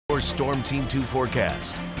Your Storm Team 2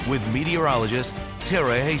 forecast with meteorologist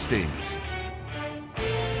Tara Hastings.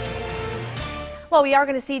 Well, we are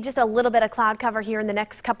going to see just a little bit of cloud cover here in the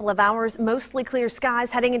next couple of hours. Mostly clear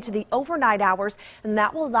skies heading into the overnight hours, and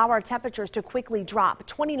that will allow our temperatures to quickly drop.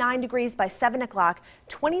 29 degrees by 7 o'clock,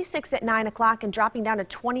 26 at 9 o'clock, and dropping down to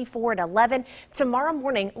 24 at 11. Tomorrow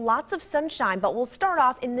morning, lots of sunshine, but we'll start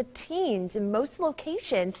off in the teens in most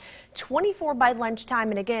locations. 24 by lunchtime,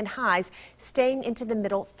 and again, highs staying into the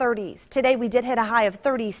middle 30s. Today, we did hit a high of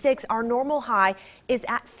 36. Our normal high is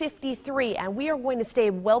at 53, and we are going to stay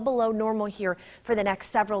well below normal here for the next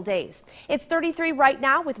several days. It's 33 right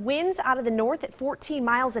now with winds out of the north at 14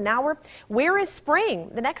 miles an hour. Where is spring?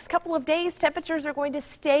 The next couple of days, temperatures are going to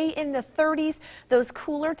stay in the 30s. Those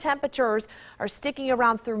cooler temperatures are sticking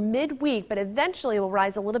around through midweek, but eventually will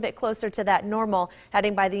rise a little bit closer to that normal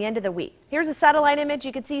heading by the end of the week. Here's a satellite image.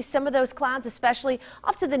 You can see some of those clouds, especially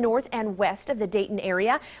off to the north and west of the Dayton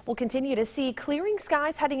area. We'll continue to see clearing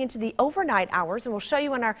skies heading into the overnight hours, and we'll show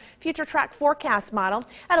you in our future track forecast model.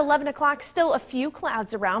 At 11 o'clock, still a few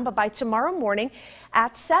clouds around, but by tomorrow morning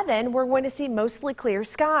at 7, we're going to see mostly clear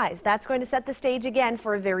skies. That's going to set the stage again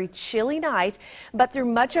for a very chilly night, but through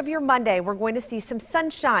much of your Monday, we're going to see some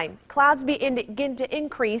sunshine. Clouds begin to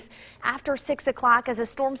increase after 6 o'clock as a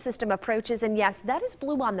storm system approaches, and yes, that is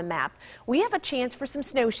blue on the map. We have a chance for some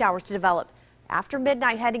snow showers to develop after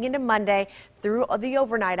midnight heading into Monday through the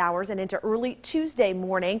overnight hours and into early Tuesday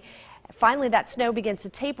morning. Finally, that snow begins to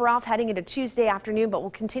taper off heading into Tuesday afternoon, but will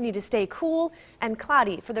continue to stay cool and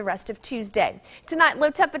cloudy for the rest of Tuesday. Tonight, low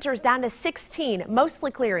temperatures down to 16,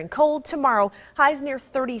 mostly clear and cold. Tomorrow, highs near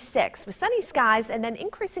 36 with sunny skies and then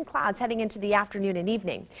increasing clouds heading into the afternoon and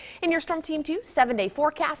evening. In your Storm Team 2 7-day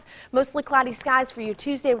forecast, mostly cloudy skies for you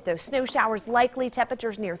Tuesday with those snow showers likely,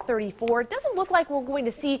 temperatures near 34. It doesn't look like we're going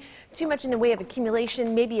to see too much in the way of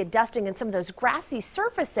accumulation, maybe a dusting in some of those grassy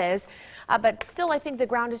surfaces, but still I think the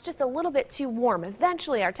ground is just a little bit too warm.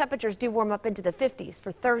 Eventually, our temperatures do warm up into the 50s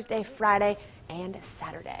for Thursday, Friday, and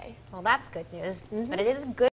Saturday. Well, that's good news, but it is good.